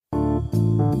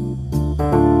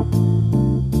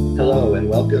Hello and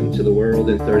welcome to The World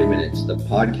in 30 Minutes, the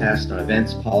podcast on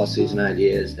events, policies, and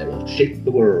ideas that will shape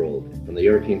the world from the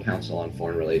European Council on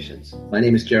Foreign Relations. My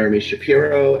name is Jeremy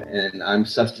Shapiro, and I'm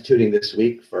substituting this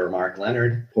week for Mark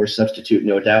Leonard. Poor substitute,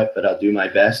 no doubt, but I'll do my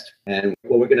best. And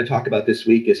what we're going to talk about this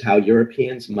week is how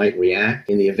Europeans might react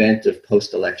in the event of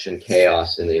post-election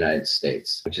chaos in the United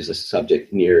States, which is a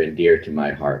subject near and dear to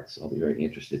my heart. So I'll be very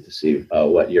interested to see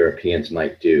what Europeans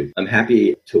might do. I'm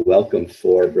happy to welcome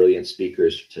four brilliant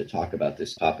speakers to talk about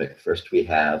this topic. First, we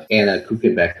have Anna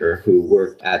Kuchenbecker, who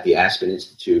worked at the Aspen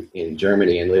Institute in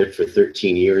Germany and lived for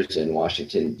 13 years in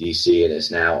Washington, D.C., and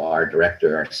is now our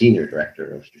senior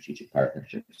director of strategic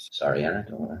partnerships. Sorry, Anna,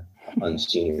 don't want to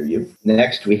unsenior you.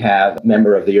 Next, we have a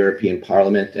member of the European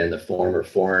Parliament and the former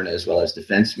Foreign as well as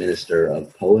Defense Minister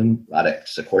of Poland, Radek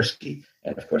Sikorski,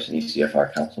 and of course an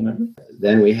ECFR council member.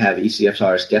 Then we have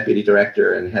ECFR's Deputy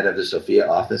Director and Head of the Sofia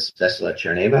office, Vesela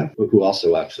Cherneva, who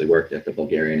also actually worked at the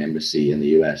Bulgarian Embassy in the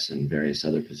U.S. and various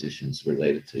other positions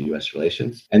related to U.S.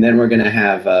 relations. And then we're going to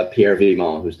have Pierre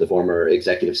Vimont, who's the former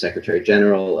Executive Secretary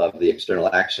General of the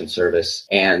External Action Service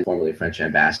and formerly French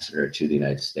Ambassador to the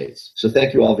United States. So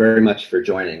thank you all very much for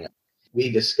joining.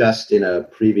 We discussed in a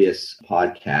previous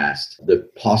podcast the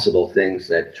possible things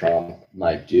that Trump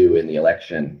might do in the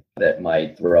election that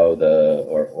might throw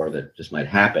or that just might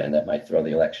happen, that might throw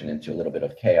the election into a little bit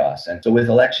of chaos. And so with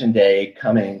election day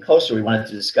coming closer, we wanted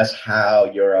to discuss how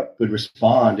Europe would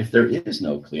respond if there is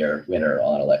no clear winner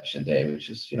on election day, which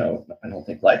is, I don't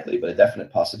think likely, but a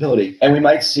definite possibility. And we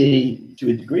might see, to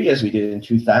a degree, as we did in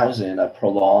 2000, a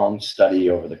prolonged study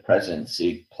over the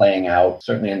presidency playing out,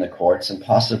 certainly in the courts and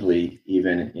possibly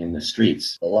even in the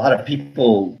streets. A lot of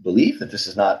people believe that this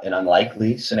is not an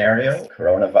unlikely scenario.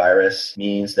 Coronavirus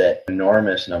means that an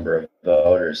enormous number of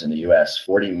voters in the U.S.,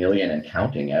 40 million and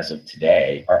counting as of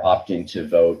today, are opting to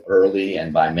vote early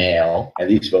and by mail. And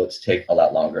these votes take a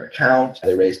lot longer to count.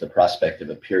 They raise the prospect of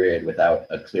a period without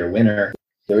a clear winner.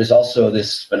 There is also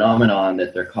this phenomenon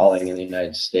that they're calling in the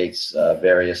United States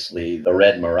variously the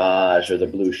red mirage or the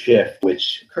blue shift,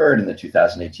 which occurred in the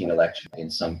 2018 election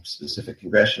in some specific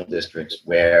congressional districts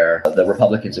where the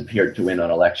Republicans appeared to win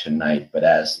on election night, but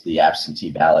as the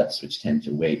absentee ballots, which tend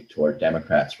to weight toward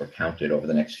Democrats, were counted over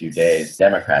the next few days,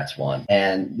 Democrats won.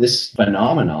 And this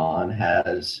phenomenon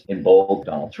has emboldened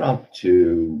Donald Trump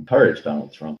to encourage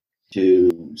Donald Trump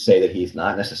to say that he's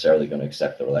not necessarily going to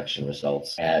accept the election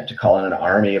results, and to call in an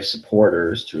army of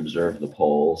supporters to observe the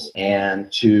polls, and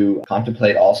to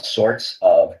contemplate all sorts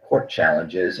of court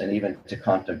challenges, and even to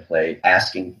contemplate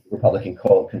asking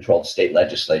Republican-controlled state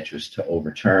legislatures to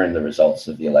overturn the results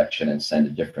of the election and send a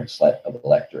different set of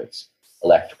electors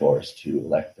to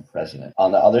elect the president.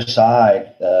 On the other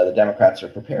side, the Democrats are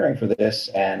preparing for this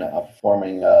and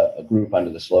forming a group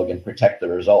under the slogan, Protect the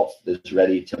Results, that's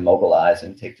ready to mobilize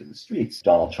and take to the streets.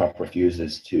 Donald Trump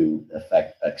refuses to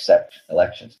accept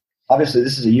elections. Obviously,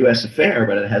 this is a U.S. affair,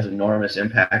 but it has enormous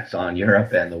impacts on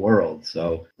Europe and the world.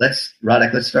 So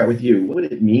Radek, let's start with you. What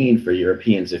would it mean for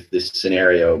Europeans if this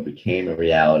scenario became a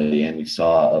reality and we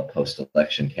saw a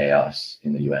post-election chaos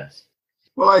in the U.S.?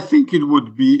 Well, I think it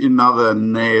would be another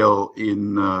nail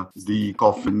in the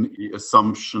coffin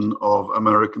assumption of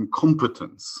American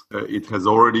competence. It has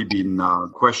already been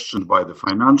questioned by the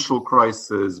financial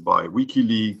crisis, by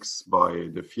WikiLeaks, by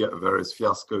the various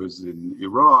fiascos in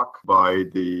Iraq, by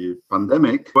the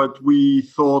pandemic. But we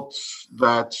thought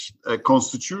that a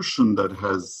constitution that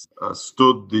has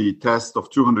stood the test of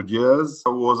 200 years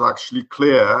was actually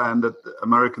clear, and that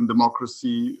American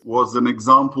democracy was an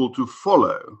example to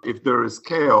follow. If there is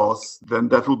chaos, then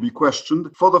that will be questioned.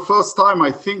 For the first time,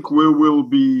 I think we will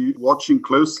be watching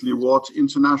closely what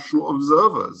international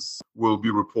observers will be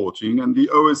reporting, and the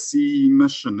OSCE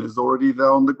mission is already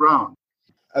there on the ground.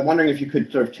 I'm wondering if you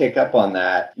could sort of take up on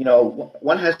that.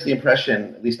 One has the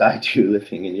impression, at least I do,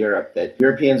 living in Europe, that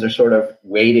Europeans are sort of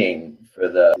waiting for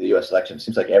the U.S. election. It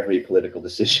seems like every political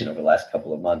decision over the last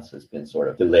couple of months has been sort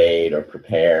of delayed or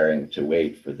preparing to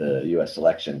wait for the U.S.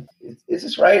 election. Is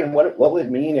this right? And what would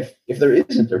it mean if there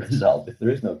isn't a result, if there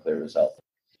is no clear result?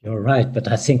 You're right, but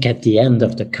I think at the end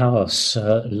of the chaos,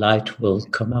 light will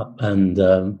come up and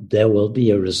there will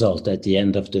be a result at the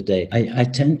end of the day. I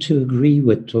tend to agree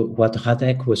with what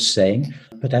Radek was saying,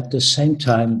 but at the same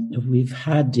time, we've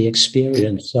had the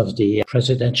experience of the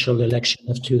presidential election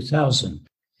of 2000.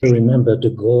 Remember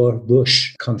the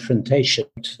Gore-Bush confrontation,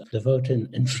 the vote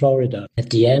in Florida.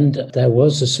 At the end, there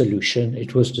was a solution.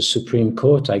 It was the Supreme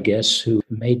Court, I guess, who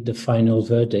made the final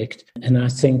verdict. And I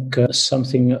think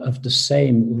something of the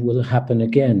same will happen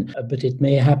again. But it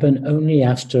may happen only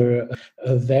after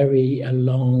a very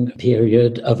long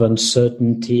period of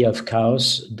uncertainty, of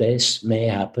chaos. This may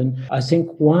happen. I think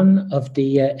one of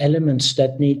the elements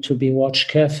that need to be watched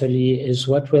carefully is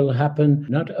what will happen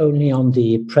not only on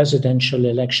the presidential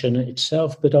election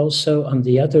itself, but also on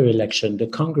the other election, the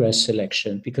Congress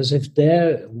election. Because if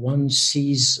there one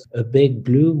sees a big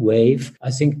blue wave,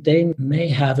 I think they may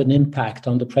have an impact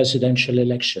on the presidential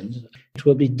election. It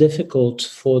will be difficult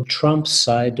for Trump's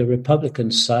side, the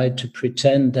Republican side, to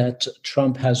pretend that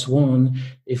Trump has won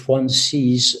if one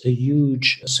sees a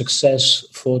huge success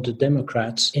for the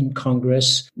Democrats in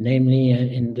Congress, namely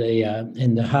in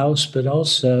the House, but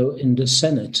also in the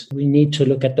Senate. We need to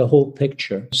look at the whole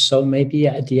picture. So maybe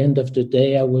at the end of the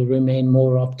day, I will remain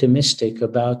more optimistic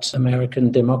about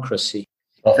American democracy.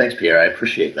 Well, thanks, Pierre. I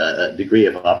appreciate that degree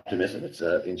of optimism. It's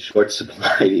in short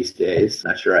supply these days.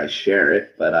 Not sure I share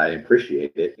it, but I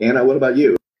appreciate it. Anna, what about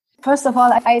you? First of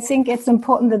all, I think it's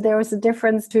important that there is a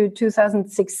difference to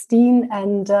 2016.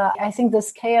 And I think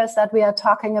this chaos that we are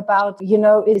talking about,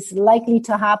 is likely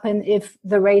to happen if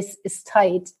the race is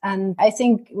tight. And I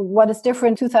think what is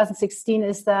different in 2016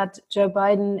 is that Joe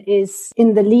Biden is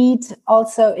in the lead,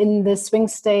 also in the swing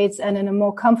states, and in a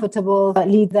more comfortable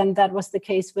lead than that was the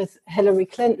case with Hillary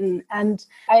Clinton. And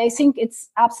I think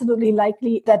it's absolutely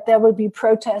likely that there will be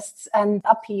protests and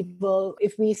upheaval.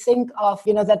 If we think of,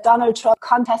 that Donald Trump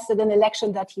contested an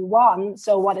election that he won.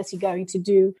 So what is he going to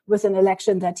do with an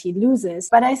election that he loses?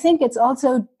 But I think it's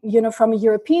also, from a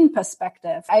European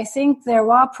perspective, I think there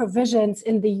are provisions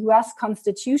in the US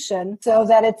Constitution so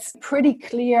that it's pretty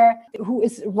clear who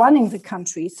is running the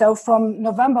country. So from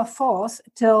November 4th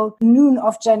till noon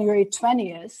of January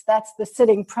 20th, that's the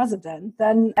sitting president.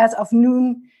 Then as of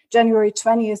noon, January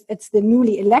 20th, it's the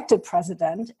newly elected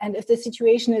president. And if the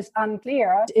situation is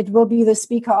unclear, it will be the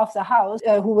Speaker of the House,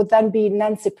 who would then be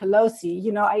Nancy Pelosi.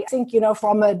 I think,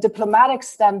 from a diplomatic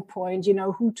standpoint,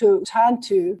 who to turn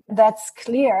to, that's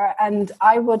clear. And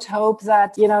I would hope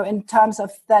that, in terms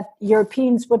of that,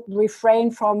 Europeans would refrain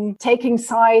from taking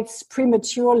sides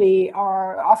prematurely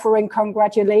or offering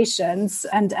congratulations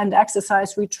and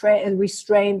exercise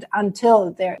restraint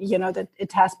until that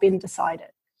it has been decided.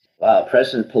 Wow,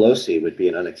 President Pelosi would be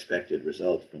an unexpected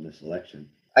result from this election.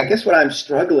 I guess what I'm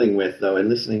struggling with, though, in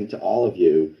listening to all of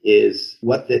you, is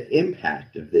what the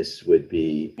impact of this would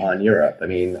be on Europe. I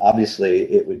mean, obviously,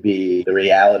 it would be the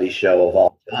reality show of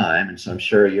all time, and so I'm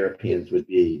sure Europeans would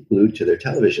be glued to their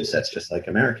television sets just like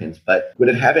Americans. But would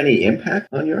it have any impact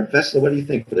on Europe? Vesla, what do you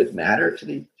think? Would it matter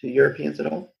to Europeans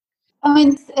at all? I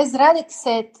mean, as Radek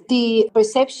said, the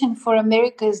perception for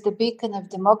America as the beacon of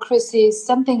democracy is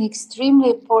something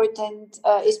extremely important,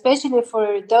 especially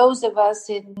for those of us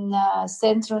in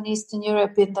Central and Eastern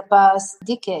Europe in the past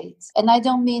decades. And I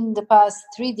don't mean the past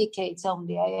 3 decades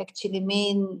only. I actually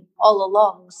mean all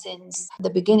along since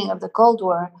the beginning of the Cold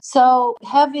War. So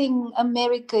having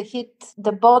America hit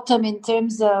the bottom in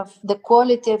terms of the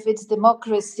quality of its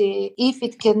democracy, if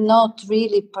it cannot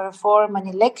really perform an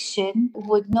election,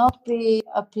 would not be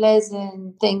a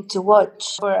pleasant thing to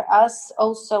watch for us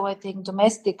also, I think,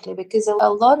 domestically, because a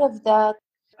lot of that...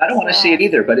 I don't want to see it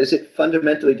either, but is it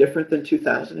fundamentally different than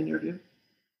 2000 in your view?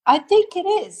 I think it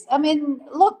is. I mean,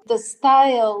 look, the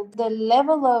style, the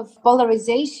level of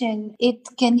polarization, it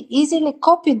can easily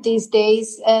copy these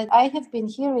days. And I have been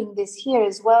hearing this here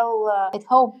as well at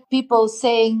home. People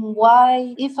saying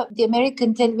why, if the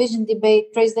American television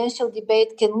debate, presidential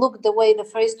debate can look the way the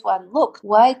first one looked,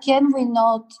 why can we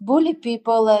not bully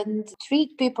people and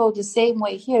treat people the same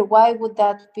way here? Why would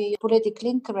that be politically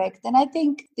incorrect? And I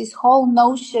think this whole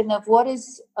notion of what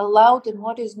is allowed and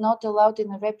what is not allowed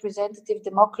in a representative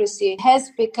democracy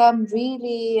has become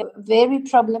really very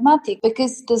problematic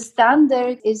because the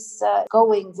standard is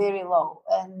going very low.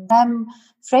 And I'm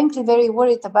frankly very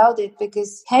worried about it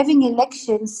because having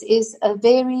elections is a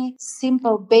very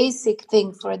simple, basic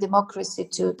thing for a democracy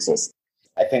to exist.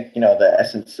 I think, the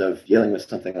essence of dealing with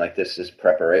something like this is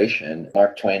preparation.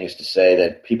 Mark Twain used to say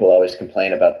that people always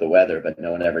complain about the weather, but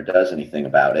no one ever does anything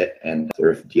about it. And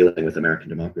sort of dealing with American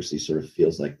democracy sort of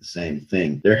feels like the same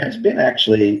thing. There has been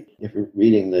actually, if we're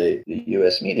reading the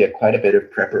U.S. media, quite a bit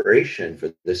of preparation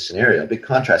for this scenario. A big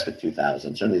contrast with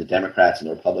 2000. Certainly the Democrats and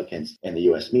the Republicans in the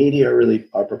U.S. media really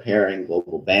are preparing.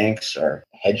 Global banks are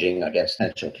hedging against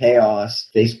potential chaos.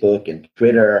 Facebook and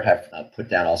Twitter have put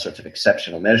down all sorts of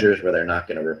exceptional measures where they're not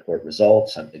going to report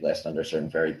results unless under certain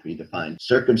very predefined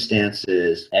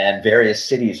circumstances. And various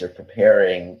cities are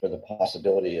preparing for the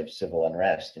possibility of civil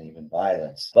unrest and even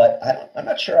violence. But I'm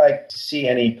not sure I see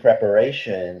any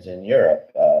preparations in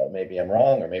Europe. maybe I'm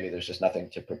wrong, or maybe there's just nothing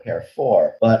to prepare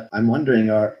for. But I'm wondering,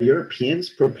 are Europeans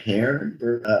prepared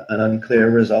for an unclear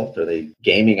result? Are they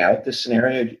gaming out this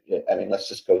scenario? I mean, let's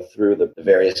just go through the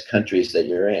various countries that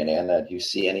you're in. Anna, do you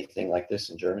see anything like this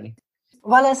in Germany?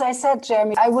 Well, as I said,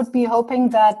 Jeremy, I would be hoping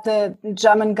that the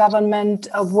German government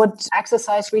would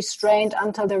exercise restraint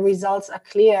until the results are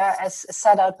clear as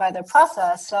set out by the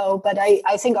process. But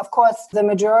I think, of course, the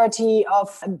majority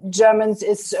of Germans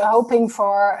is hoping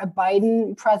for a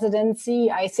Biden presidency.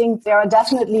 I think there are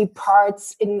definitely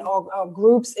parts in or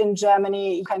groups in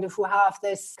Germany kind of who have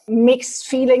this mixed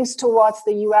feelings towards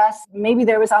the US. Maybe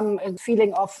there is some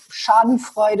feeling of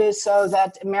Schadenfreude, so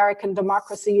that American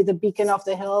democracy, the beacon of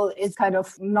the hill, is kind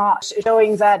of not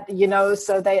showing that,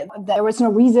 so there was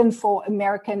no reason for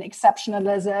American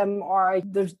exceptionalism or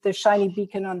the shiny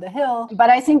beacon on the hill. But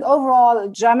I think overall,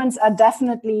 Germans are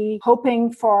definitely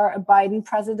hoping for a Biden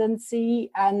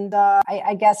presidency, and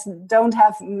I guess don't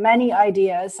have many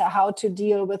ideas how to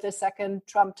deal with a second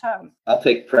Trump term. I'll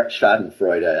take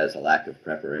Schadenfreude as a lack of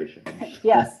preparation.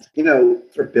 Yes.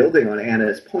 For building on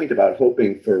Anna's point about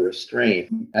hoping for restraint,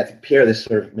 I think, Pierre, this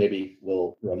sort of maybe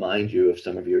will remind you of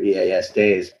some of your EAS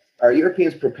days. Are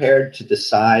Europeans prepared to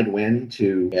decide when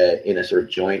to, in a sort of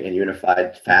joint and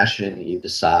unified fashion, you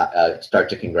decide, start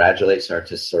to congratulate, start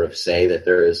to sort of say that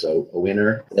there is a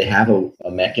winner? They have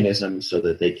a mechanism so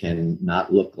that they can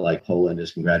not look like Poland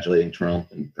is congratulating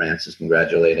Trump and France is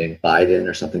congratulating Biden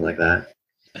or something like that?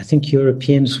 I think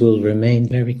Europeans will remain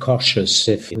very cautious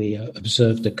if we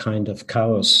observe the kind of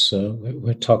chaos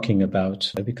we're talking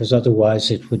about, because otherwise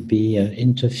it would be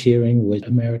interfering with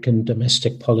American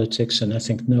domestic politics, and I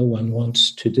think no one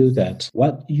wants to do that.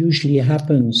 What usually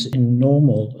happens in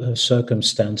normal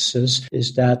circumstances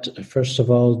is that, first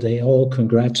of all, they all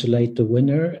congratulate the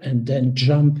winner and then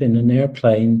jump in an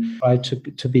airplane, try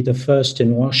to be the first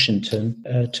in Washington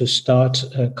to start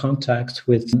contact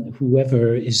with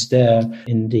whoever is there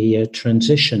in the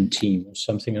transition team or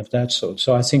something of that sort.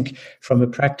 So I think from a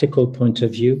practical point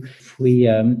of view,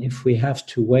 if we have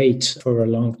to wait for a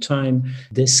long time,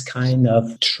 this kind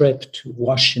of trip to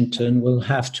Washington will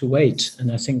have to wait.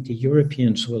 And I think the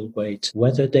Europeans will wait.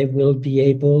 Whether they will be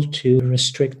able to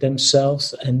restrict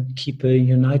themselves and keep a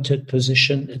united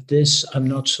position at this, I'm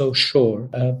not so sure.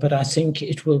 But I think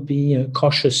it will be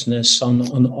cautiousness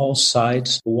on all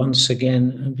sides once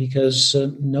again, because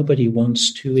nobody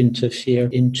wants to interfere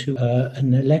into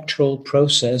an electoral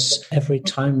process. Every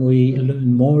time we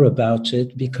learn more about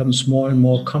it, becomes more and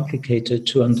more complicated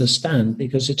to understand,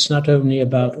 because it's not only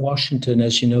about Washington,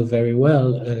 as you know very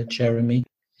well, Jeremy.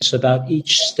 It's about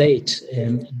each state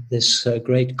in this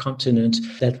great continent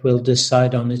that will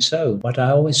decide on its own. What I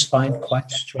always find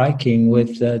quite striking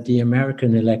with the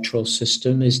American electoral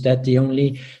system is that the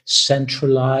only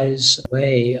centralized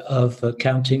way of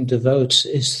counting the votes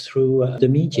is through the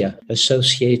media,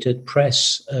 Associated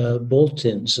Press,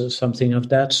 bulletins, or something of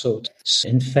that sort.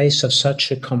 In face of such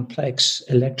a complex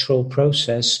electoral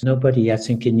process, nobody, I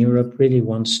think, in Europe really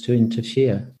wants to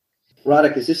interfere.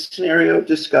 Radek, is this scenario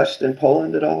discussed in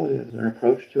Poland at all? Is there an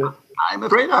approach to it? I'm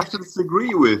afraid I have to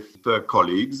disagree with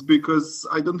colleagues, because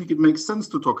I don't think it makes sense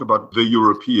to talk about the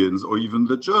Europeans or even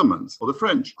the Germans or the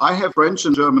French. I have French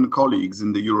and German colleagues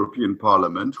in the European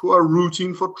Parliament who are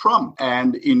rooting for Trump.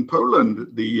 And in Poland,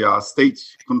 the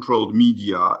state-controlled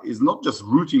media is not just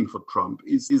rooting for Trump,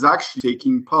 is actually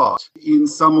taking part in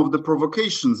some of the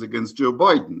provocations against Joe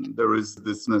Biden. There is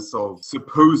this ness of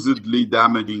supposedly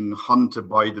damaging Hunter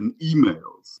Biden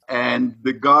emails. And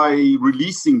the guy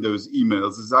releasing those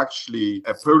emails is actually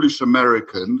a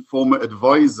Polish-American, former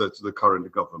advisor to the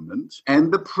current government.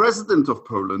 And the president of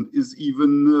Poland is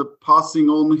even passing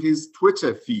on his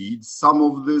Twitter feed some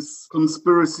of this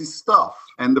conspiracy stuff.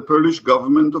 And the Polish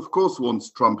government, of course, wants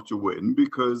Trump to win,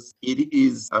 because it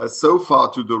is so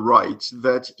far to the right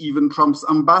that even Trump's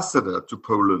ambassador to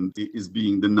Poland is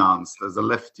being denounced as a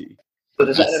lefty. So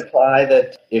does that imply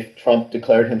that if Trump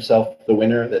declared himself the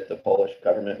winner, that the Polish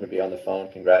government would be on the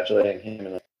phone congratulating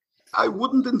him? I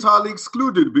wouldn't entirely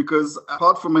exclude it, because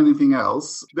apart from anything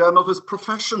else, they are not as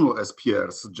professional as Pierre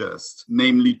suggests,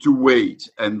 namely to wait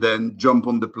and then jump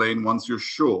on the plane once you're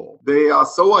sure. They are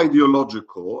so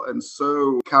ideological and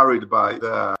so carried by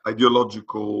their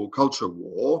ideological culture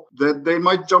war that they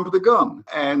might jump the gun.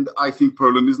 And I think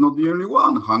Poland is not the only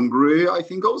one. Hungary, I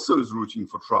think, also is rooting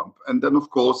for Trump. And then, of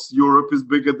course, Europe is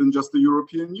bigger than just the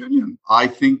European Union. I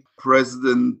think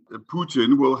President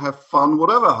Putin will have fun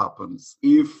whatever happens.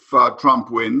 If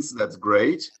Trump wins, that's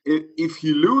great. If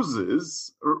he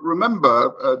loses,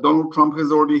 remember, Donald Trump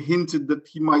has already hinted that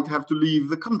he might have to leave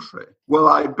the country. Well,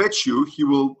 I bet you he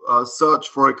will search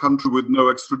for a country with no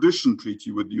extradition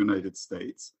treaty with the United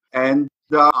States. And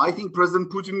I think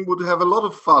President Putin would have a lot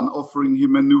of fun offering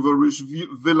him a Nouveau-Riche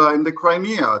villa in the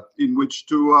Crimea in which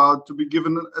to be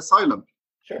given asylum.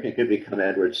 Sure, he could become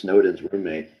Edward Snowden's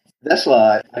roommate.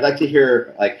 Vesla, I'd like to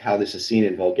hear how this is seen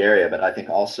in Bulgaria, but I think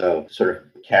also sort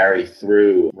of carry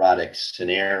through Radek's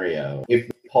scenario.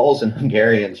 If Poles and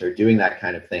Hungarians are doing that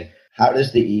kind of thing, how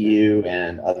does the EU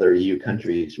and other EU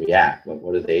countries react?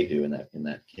 What do they do in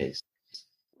that case?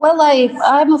 Well,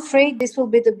 I'm afraid this will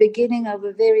be the beginning of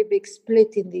a very big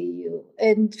split in the EU.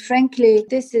 And frankly,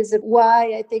 this is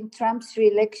why I think Trump's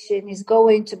re-election is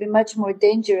going to be much more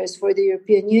dangerous for the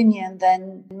European Union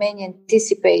than many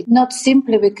anticipate. Not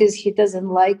simply because he doesn't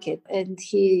like it and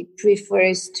he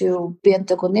prefers to be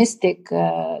antagonistic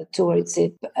towards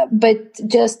it, but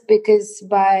just because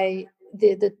by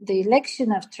the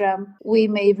election of Trump, we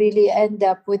may really end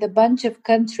up with a bunch of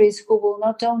countries who will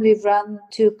not only run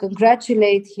to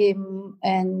congratulate him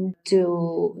and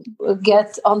to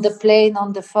get on the plane,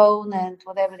 on the phone, and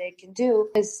whatever they can do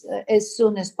as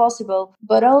soon as possible,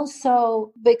 but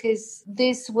also because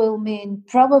this will mean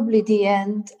probably the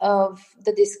end of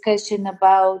the discussion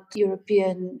about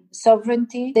European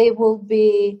sovereignty. They will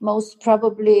be most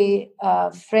probably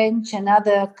French and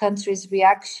other countries'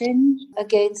 reaction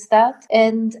against that.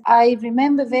 And I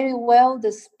remember very well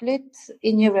the split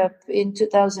in Europe in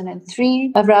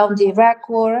 2003 around the Iraq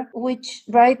war, which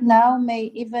right now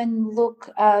may even look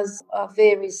as a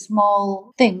very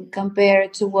small thing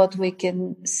compared to what we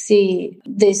can see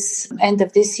this end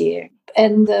of this year.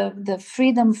 And the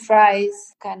freedom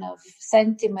fries kind of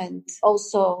sentiment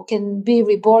also can be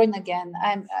reborn again.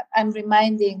 I'm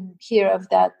reminding here of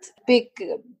that big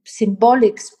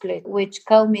symbolic split, which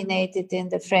culminated in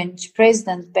the French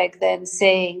president back then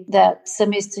saying that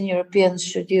some Eastern Europeans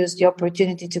should use the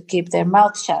opportunity to keep their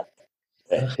mouth shut.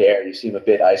 Pierre, you seem a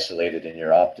bit isolated in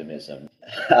your optimism.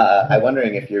 I'm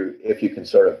wondering if you can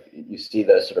you see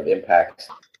the sort of impacts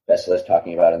Vesla is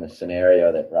talking about in the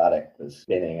scenario that Radek was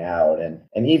spinning out,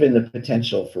 and even the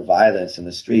potential for violence in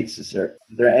the streets. Is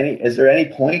there any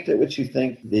point at which you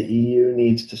think the EU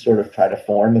needs to sort of try to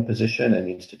form a position and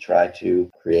needs to try to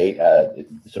create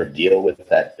sort of deal with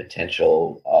that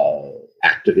potential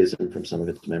activism from some of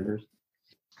its members?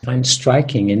 I find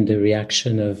striking in the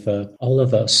reaction of all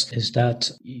of us is that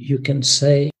you can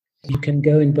say you can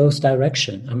go in both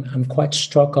directions. I'm quite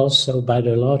struck also by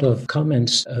a lot of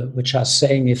comments which are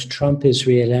saying if Trump is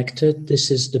re-elected,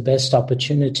 this is the best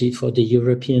opportunity for the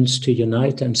Europeans to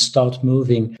unite and start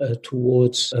moving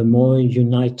towards a more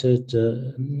united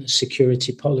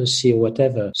security policy or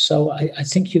whatever. So I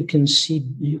think you can see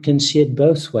it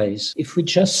both ways. If we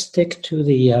just stick to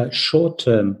the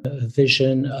short-term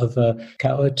vision of a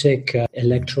chaotic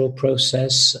electoral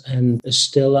process and a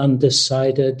still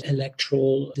undecided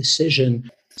electoral decision,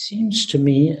 seems to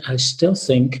me, I still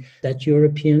think that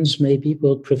Europeans maybe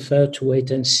will prefer to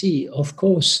wait and see. Of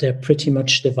course, they're pretty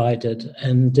much divided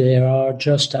and they are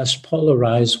just as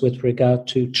polarized with regard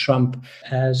to Trump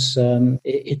as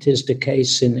it is the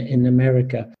case in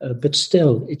America. But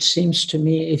still, it seems to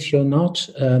me if you're not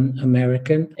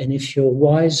American and if you're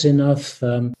wise enough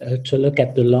to look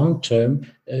at the long term,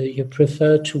 you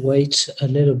prefer to wait a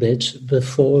little bit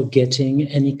before getting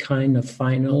any kind of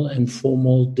final and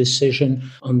formal decision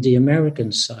on the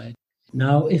American side.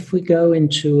 Now, if we go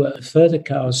into further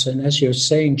chaos, and as you're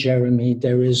saying, Jeremy,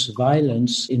 there is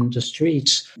violence in the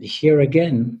streets. Here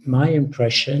again, my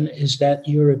impression is that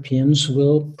Europeans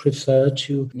will prefer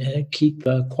to keep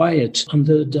quiet.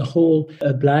 Under the whole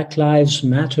Black Lives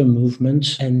Matter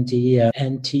movement and the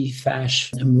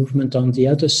anti-fascist movement on the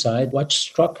other side, what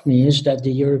struck me is that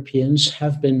the Europeans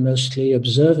have been mostly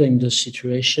observing the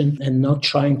situation and not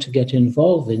trying to get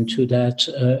involved into that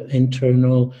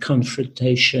internal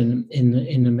confrontation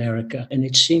in America. And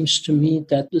it seems to me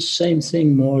that the same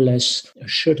thing more or less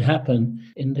should happen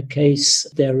in the case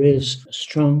there is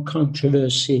strong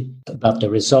controversy about the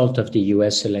result of the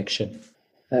US election.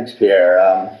 Thanks, Pierre.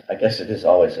 I guess it is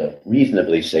always a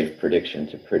reasonably safe prediction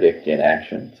to predict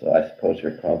inaction, so I suppose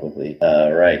you're probably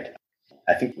right.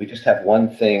 I think we just have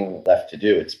one thing left to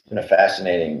do. It's been a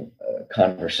fascinating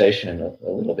conversation, a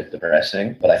little bit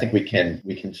depressing, but I think we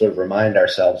can sort of remind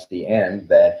ourselves at the end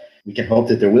that we can hope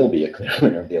that there will be a clear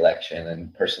winner of the election.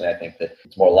 And personally, I think that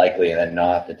it's more likely than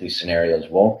not that these scenarios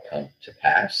won't come to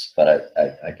pass. But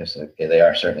I guess they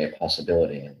are certainly a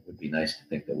possibility, and it would be nice to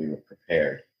think that we were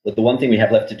prepared. But the one thing we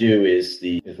have left to do is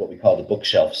what we call the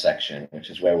bookshelf section, which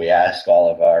is where we ask all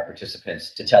of our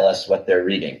participants to tell us what they're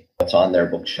reading, what's on their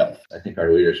bookshelf. I think our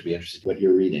readers would be interested in what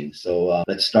you're reading. So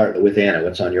let's start with Anna.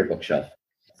 What's on your bookshelf?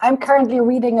 I'm currently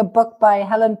reading a book by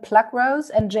Helen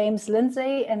Pluckrose and James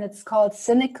Lindsay, and it's called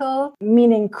Cynical,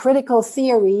 meaning critical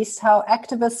theories, how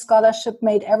activist scholarship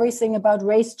made everything about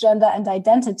race, gender, and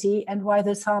identity, and why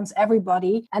this harms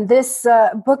everybody. And this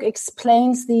book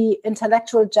explains the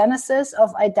intellectual genesis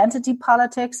of identity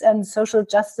politics and social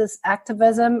justice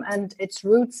activism and its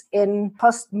roots in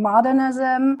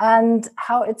postmodernism, and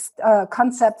how its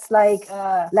concepts like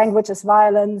language is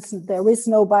violence, there is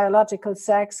no biological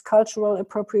sex, cultural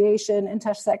appropriation,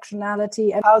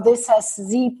 intersectionality, and how this has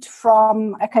seeped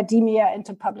from academia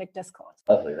into public discourse.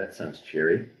 Lovely. That sounds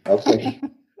cheery. Okay.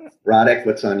 Radek,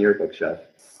 what's on your bookshelf?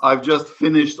 I've just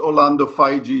finished Orlando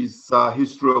Faigi's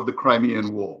History of the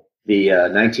Crimean War. The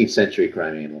 19th century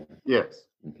Crimean War. Yes.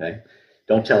 Okay.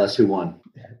 Don't tell us who won.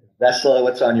 Vesla,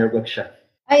 what's on your bookshelf?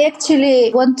 I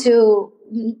actually want to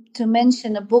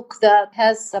mention a book that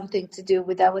has something to do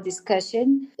with our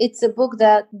discussion. It's a book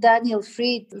that Daniel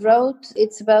Fried wrote.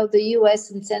 It's about the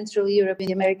US and Central Europe in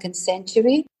the American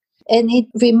century. And it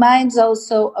reminds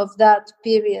also of that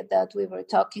period that we were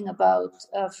talking about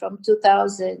from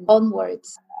 2000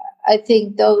 onwards. I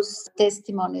think those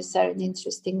testimonies are an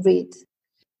interesting read.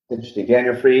 Interesting.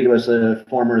 Daniel Fried was a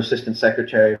former assistant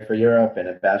secretary for Europe and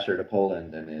ambassador to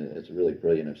Poland, and is a really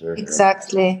brilliant observer.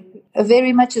 Exactly.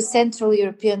 Very much a Central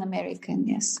European American,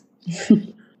 yes.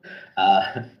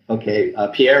 Okay.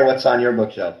 Pierre, what's on your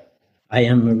bookshelf? I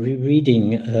am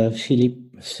rereading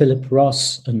Philip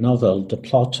Roth's novel, The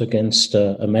Plot Against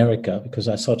America, because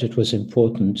I thought it was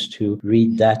important to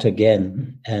read that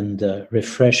again and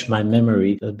refresh my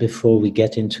memory before we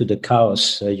get into the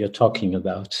chaos you're talking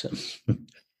about.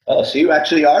 Oh, so you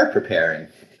actually are preparing,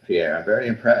 Pierre. I'm very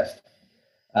impressed.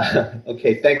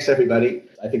 Okay, thanks, everybody.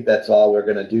 I think that's all we're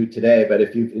going to do today. But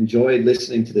if you've enjoyed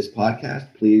listening to this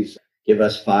podcast, please give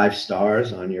us 5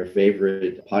 stars on your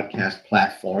favorite podcast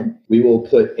platform. We will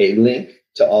put a link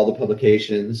to all the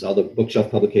publications, all the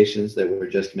bookshelf publications that were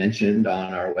just mentioned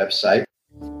on our website.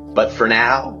 But for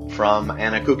now, from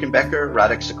Anna Kuchenbecker,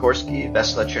 Radek Sikorski,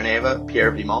 Vesla Cherneva,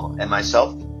 Pierre Vimont, and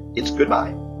myself, it's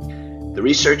goodbye. The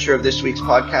researcher of this week's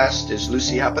podcast is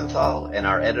Lucy Happenthal, and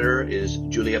our editor is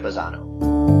Julia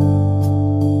Bazzano.